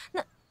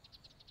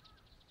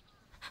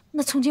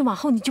那从今往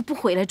后你就不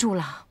回来住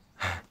了？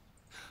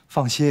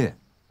放心，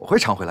我会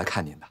常回来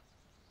看您的。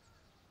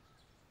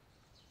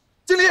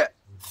经理，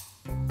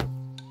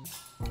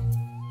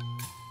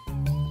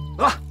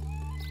走吧。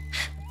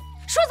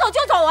说走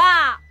就走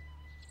啊？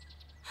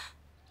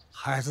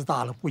孩子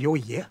大了不由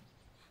爷。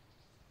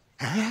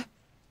哎，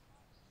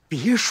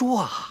别说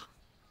啊，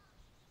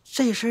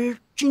这身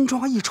军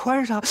装一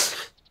穿上，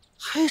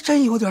还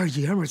真有点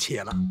爷们儿气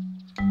了。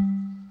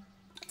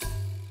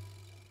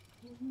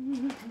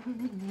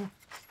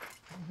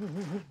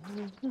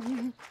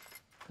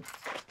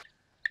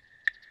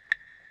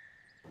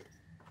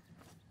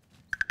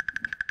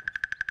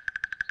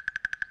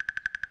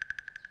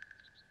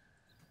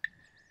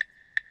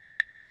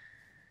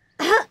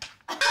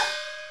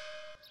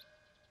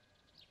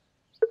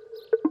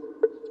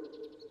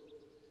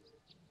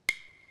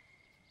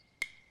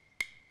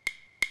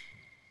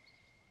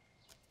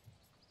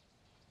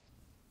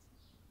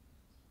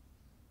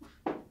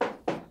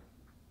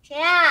谁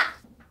呀？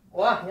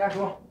我，你二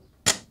叔。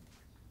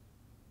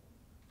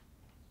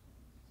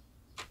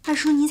二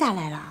叔，你咋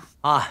来了？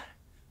啊，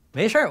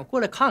没事儿，我过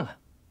来看看。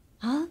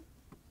啊？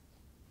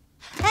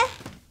哎，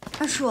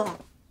二叔，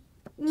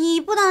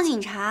你不当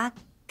警察，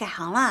改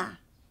行了？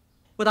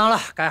不当了，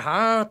改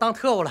行当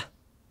特务了。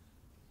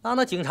当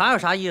那警察有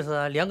啥意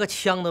思？连个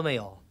枪都没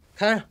有。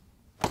看上，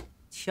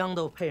枪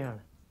都配上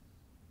了。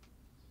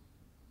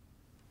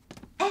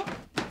哎，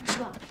二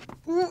叔，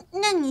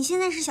那你现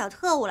在是小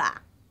特务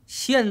了？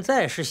现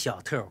在是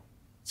小特务，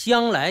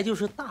将来就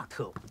是大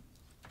特务。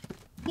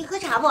你喝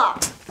茶不？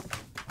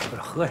不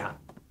是喝啥？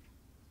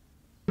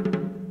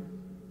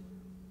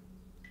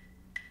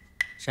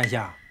山杏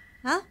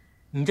啊，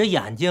你这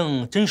眼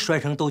睛真摔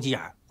成斗鸡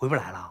眼，回不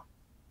来了？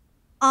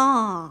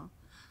哦，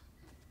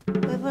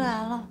回不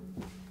来了。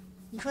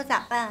你说咋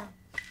办？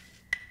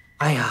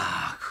哎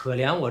呀，可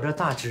怜我这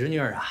大侄女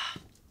啊！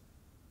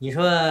你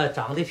说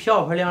长得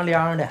漂漂亮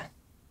亮的，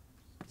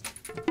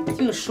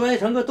竟摔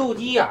成个斗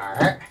鸡眼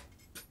儿，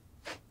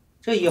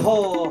这以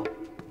后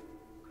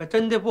可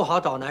真的不好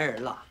找男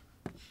人了。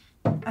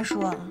二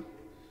叔，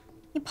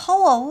你跑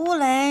我屋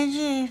来，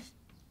这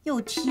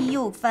又踢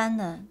又翻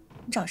的，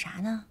你找啥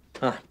呢？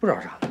啊，不找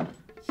啥。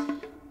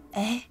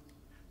哎，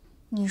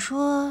你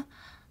说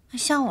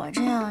像我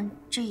这样，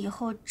这以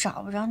后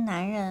找不着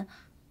男人，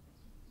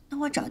那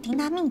我找丁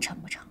大命成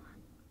不成啊？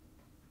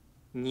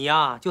你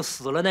呀，就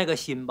死了那个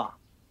心吧。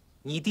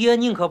你爹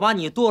宁可把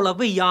你剁了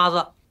喂鸭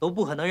子，都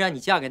不可能让你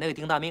嫁给那个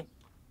丁大命。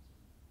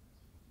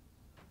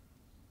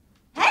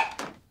哎，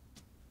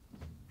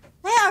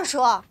二叔，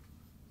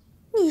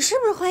你是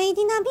不是怀疑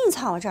丁大命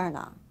藏我这儿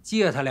呢？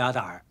借他俩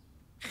胆儿。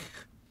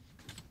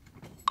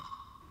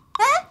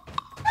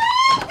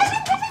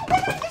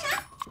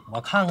我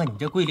看看你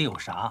这柜里有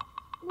啥？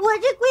我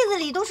这柜子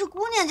里都是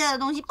姑娘家的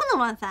东西，不能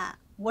乱翻。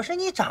我是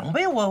你长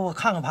辈，我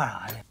看看怕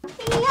啥呀？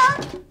哎呀，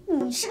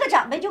你是个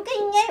长辈，就更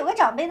应该有个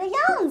长辈的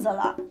样子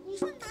了。你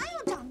说哪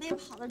有长辈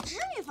跑到织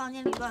女房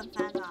间里乱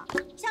翻的？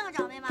像个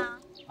长辈吗？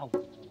啊，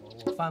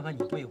我翻翻你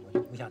柜，我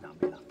就不像长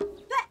辈了。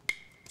对，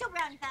就不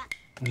让你翻。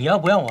你要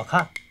不让我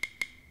看，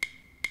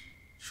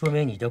说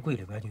明你这柜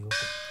里边就有鬼。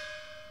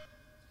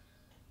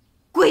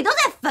鬼都在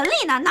坟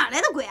里呢，哪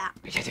来的鬼啊？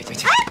去。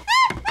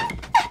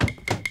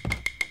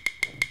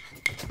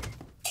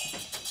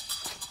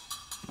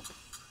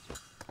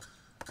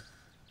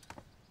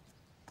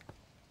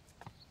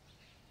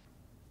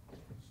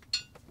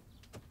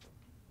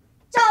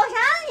找啥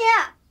呢你？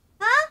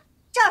啊？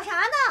找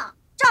啥呢？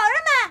找着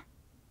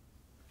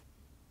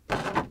没？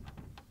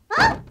啊？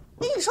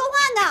跟你说话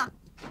呢，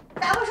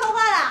咋不说话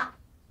了？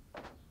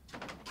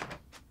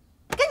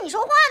跟你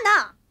说话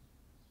呢。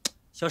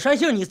小山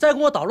杏，你再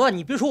跟我捣乱，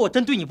你别说我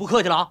真对你不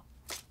客气了啊！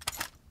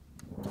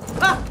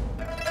啊，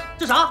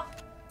这啥？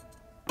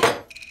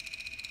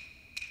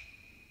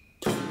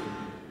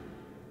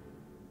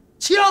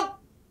枪。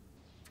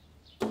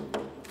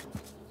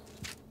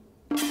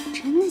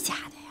真的假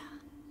的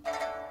呀？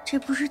这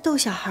不是逗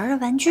小孩的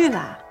玩具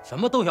吧？什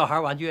么逗小孩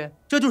玩具？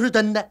这就是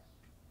真的。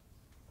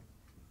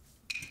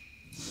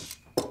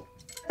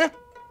哎，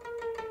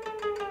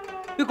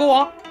别勾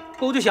我，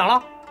勾就响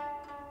了。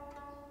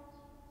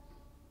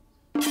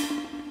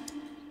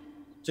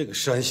这个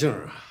山杏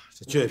啊，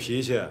这倔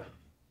脾气，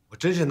我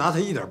真是拿他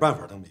一点办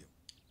法都没有。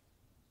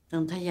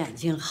等他眼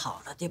睛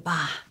好了的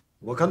吧？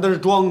我看他是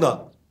装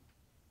的。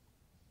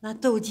那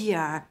斗鸡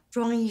眼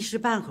装一时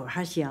半会儿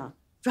还行，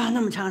装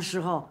那么长时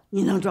候，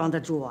你能装得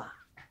住啊？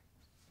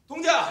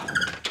东家，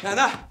奶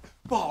奶，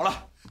不好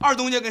了，二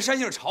东家跟山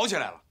杏吵起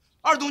来了，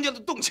二东家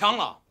都动枪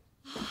了，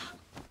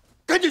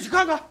赶紧去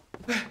看看。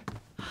哎，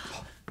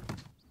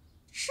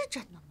是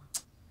真的吗？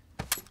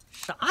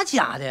啥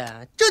假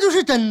的？这就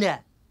是真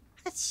的，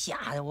还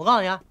假的？我告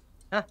诉你啊，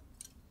啊，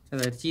这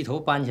个机头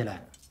扳起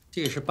来，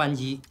这是扳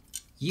机，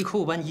一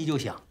扣扳机就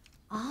响。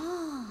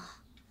哦，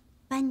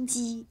扳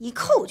机一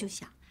扣就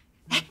响。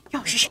哎，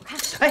让我试试，我看。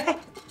哎，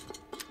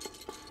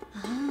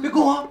别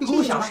勾啊！别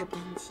勾响了。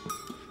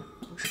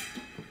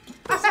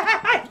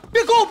哎，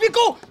别勾，别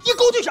勾，一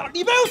勾就响，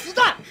里边有子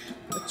弹。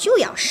我就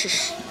要试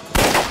试。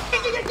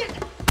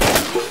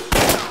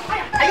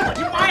哎呀，我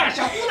的妈呀，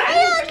小姑奶奶！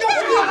哎呀，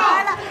太好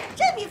玩了，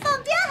这比放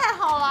鞭还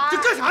好玩。这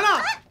干啥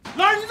呢？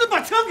老二，你怎么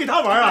把枪给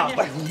他玩啊？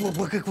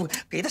我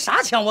给他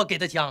啥枪？我给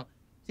他枪。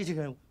这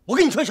个，我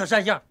跟你说，小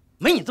山杏，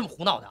没你这么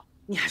胡闹的。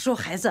你还说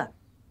孩子，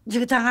你这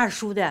个当二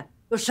叔的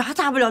有啥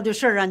大不了的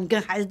事儿啊？你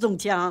跟孩子动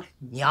枪？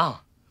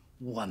娘，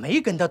我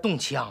没跟他动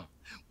枪，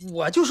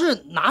我就是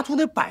拿出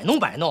那摆弄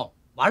摆弄，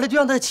完了就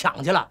让他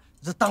抢去了，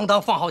这当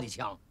放好几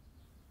枪。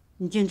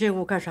你进这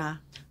屋干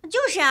啥？就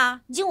是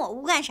啊，你进我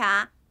屋干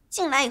啥？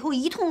进来以后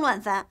一通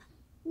乱翻，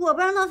我不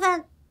让他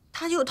翻，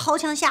他就掏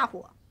枪吓唬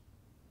我。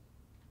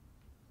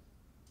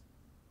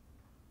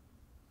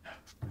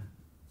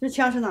这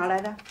枪是哪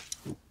来的？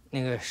那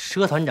个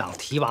佘团长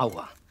提拔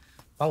我，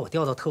把我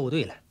调到特务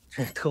队了，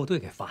这是特务队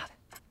给发的。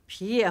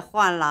皮也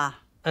换了。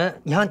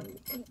你看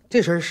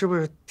这身是不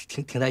是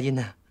挺带劲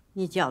的？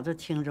你觉得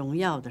挺荣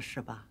耀的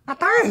是吧？那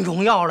当然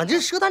荣耀了，这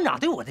佘团长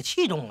对我的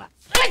器重了。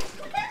哎，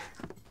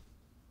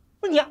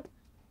不是娘，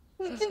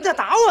你咋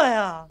打我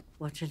呀？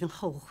我真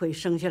后悔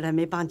生下来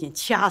没把你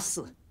掐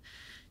死。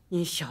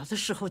你小的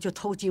时候就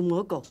偷鸡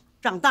摸狗，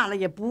长大了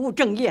也不务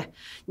正业，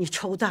你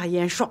抽大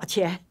烟耍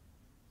钱，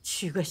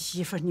娶个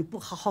媳妇你不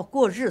好好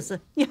过日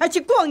子，你还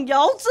去逛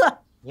窑子。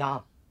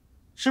娘，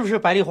是不是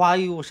白丽花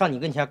又上你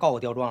跟前告我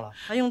刁状了？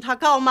还用他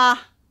告吗？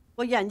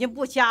我眼睛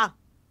不瞎，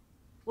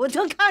我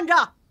能看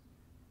着。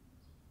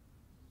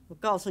我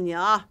告诉你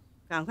啊，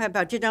赶快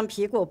把这张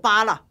皮给我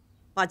扒了，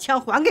把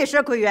枪还给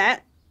社会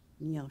员。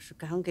你要是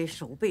敢给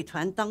守备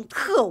团当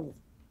特务，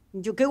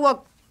你就给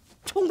我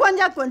从官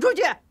家滚出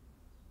去！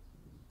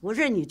不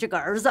认你这个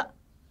儿子。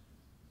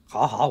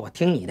好，我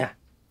听你的。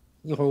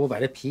一会儿我把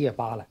这皮也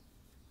扒了，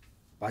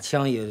把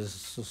枪也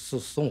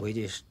送回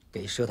去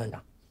给佘团长。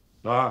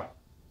老二，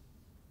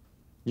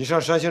你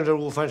上山杏这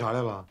屋翻啥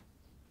来了？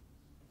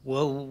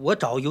我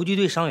找游击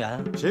队伤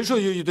员。谁说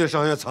游击队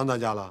伤员藏咱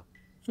家了？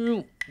就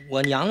是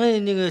我娘的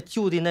那个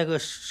救的那个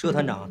佘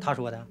团长，他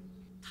说的。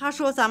他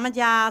说咱们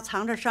家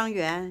藏着伤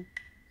员，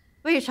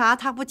为啥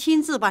他不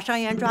亲自把伤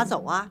员抓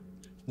走啊？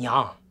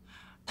娘，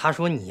他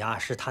说你呀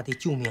是他的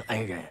救命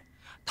恩人，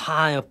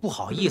他呀不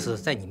好意思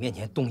在你面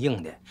前动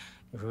硬的，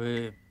有时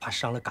候怕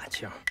伤了感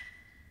情，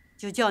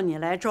就叫你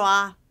来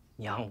抓。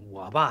娘，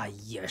我吧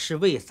也是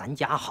为咱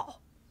家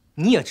好，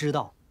你也知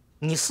道，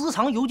你私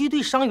藏游击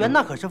队伤员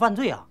那可是犯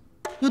罪啊，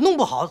要弄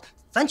不好，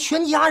咱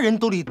全家人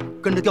都得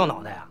跟着掉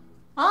脑袋呀。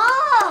哦，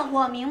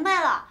我明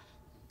白了。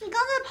你刚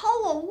才跑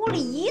我屋里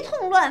一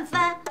通乱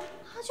翻，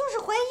就是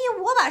怀疑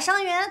我把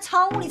伤员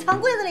藏屋里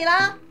藏柜子里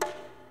了。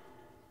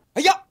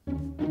哎呀！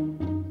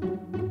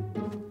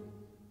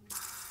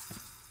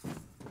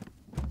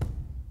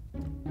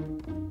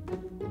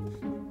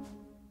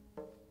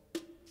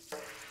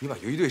你把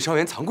游击队伤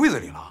员藏柜子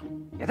里了？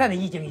别在那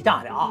一惊一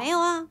乍的啊！没有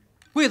啊，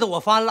柜子我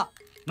翻了，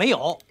没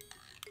有。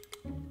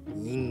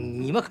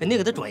你们肯定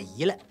给他转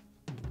移了。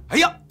哎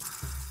呀！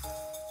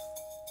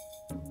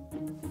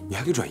你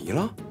还给转移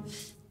了？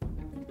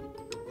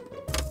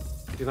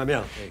丁大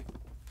命，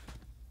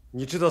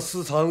你知道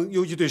私藏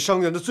游击队伤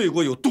员的罪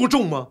过有多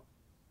重吗？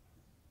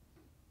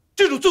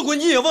这种罪过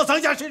你也往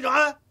咱家身上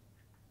安？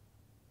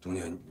东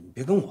家，你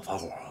别跟我发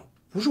火啊！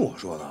不是我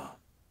说的，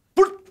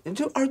不是，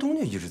这二东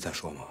家一直在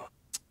说嘛。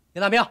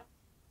丁大命，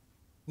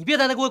你别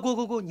在那给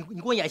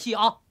我演戏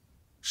啊！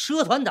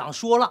佘团长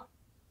说了，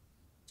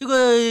这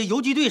个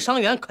游击队伤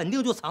员肯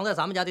定就藏在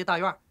咱们家的大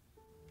院。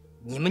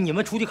你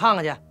们出去看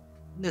看去，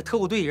那特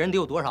务队人得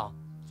有多少？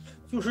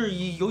就是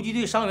游击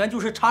队伤员，就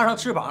是插上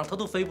翅膀，他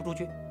都飞不出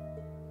去。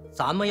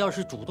咱们要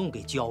是主动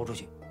给交出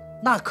去，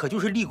那可就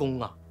是立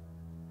功啊！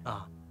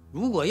啊，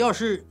如果要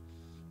是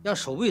让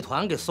守卫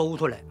团给搜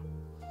出来，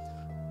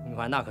你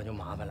看那可就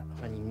麻烦了。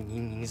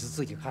你是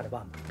自己看着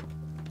办吧。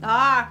老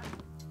二，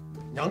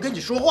娘跟你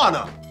说话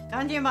呢，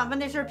赶紧把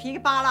那身皮给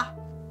扒了，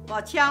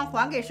把枪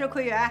还给社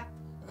会员。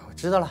我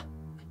知道了。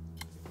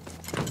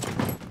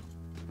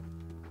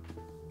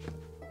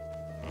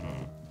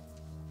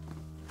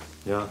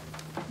娘，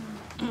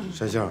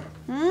山杏，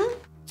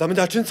咱们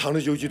家真藏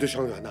着游击队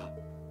伤员呢。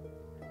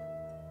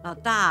老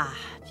大，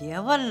别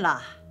问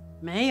了，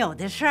没有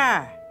的事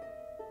儿。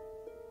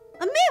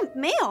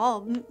没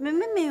有，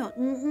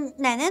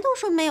奶奶都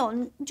说没有，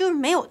就是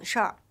没有的事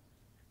儿。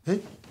哎，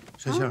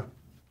山杏，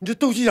你这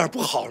斗鸡眼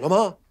不好了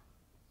吗？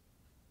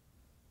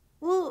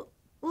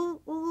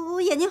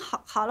我眼睛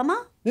好了吗？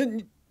你，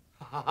你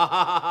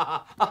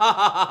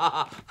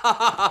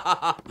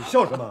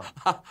笑什么？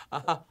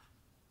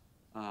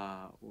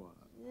我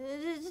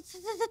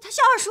他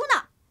笑二叔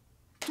呢。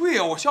对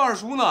呀，我笑二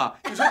叔呢。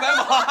你说白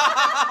忙，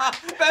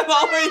白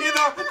忙活一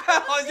道，太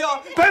好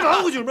笑。白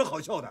忙活有什么好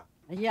笑的？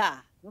哎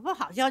呀，如果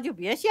好笑就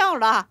别笑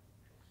了。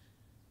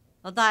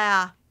老大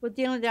呀，多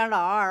盯着点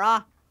老二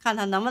啊，看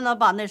他能不能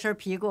把那身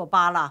皮给我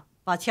扒了，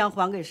把枪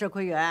还给社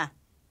科员。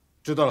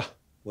知道了，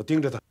我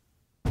盯着他。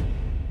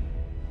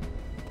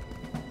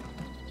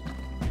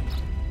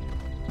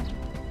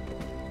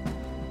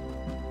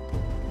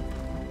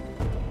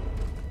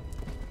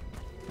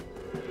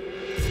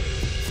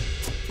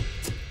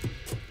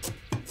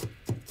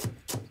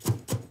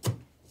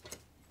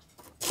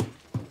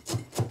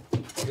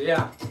刘燕，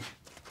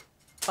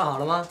饭好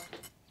了吗？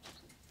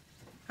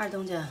二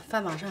东家，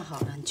饭马上好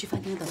了，你去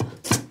饭厅等吧。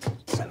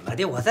怎么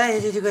的？我在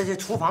这个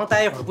厨房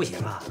待一会儿不行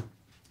啊？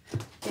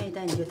愿意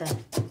待你就待。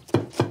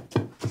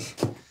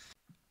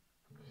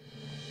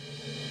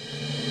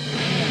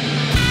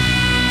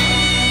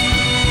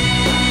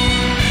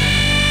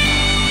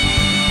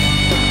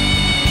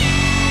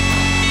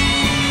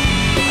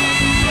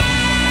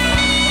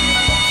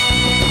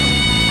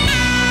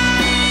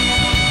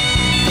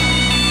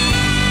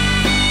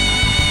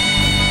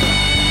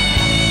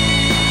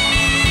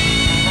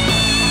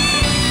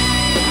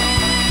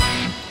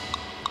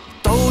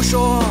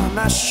说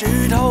那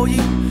石头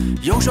硬，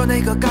又说那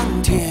个钢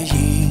铁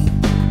硬，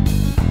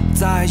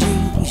再硬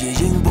也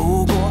硬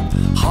不过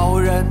好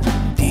人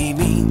的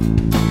命。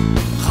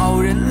好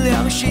人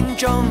良心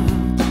正，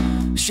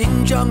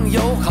心正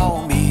有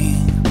好命，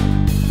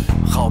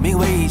好命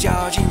为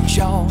家尽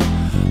孝，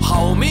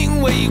好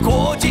命为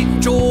国尽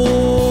忠。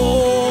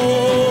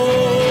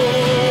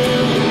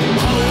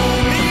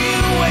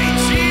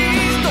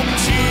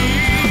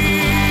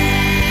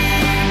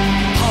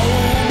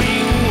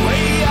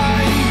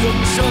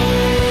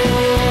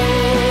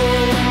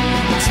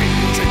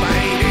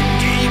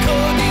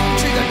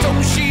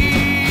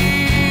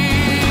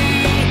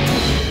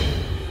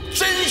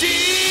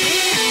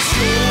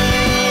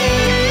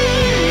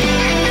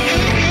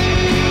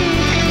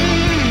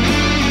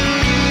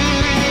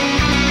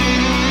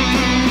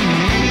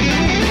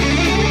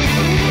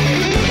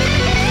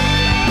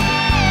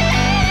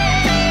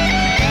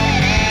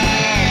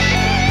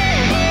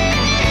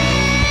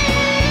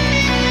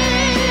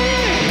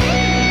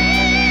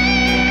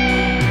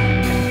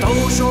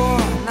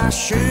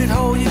石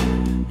头硬，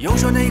又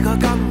说那个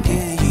钢铁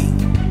硬，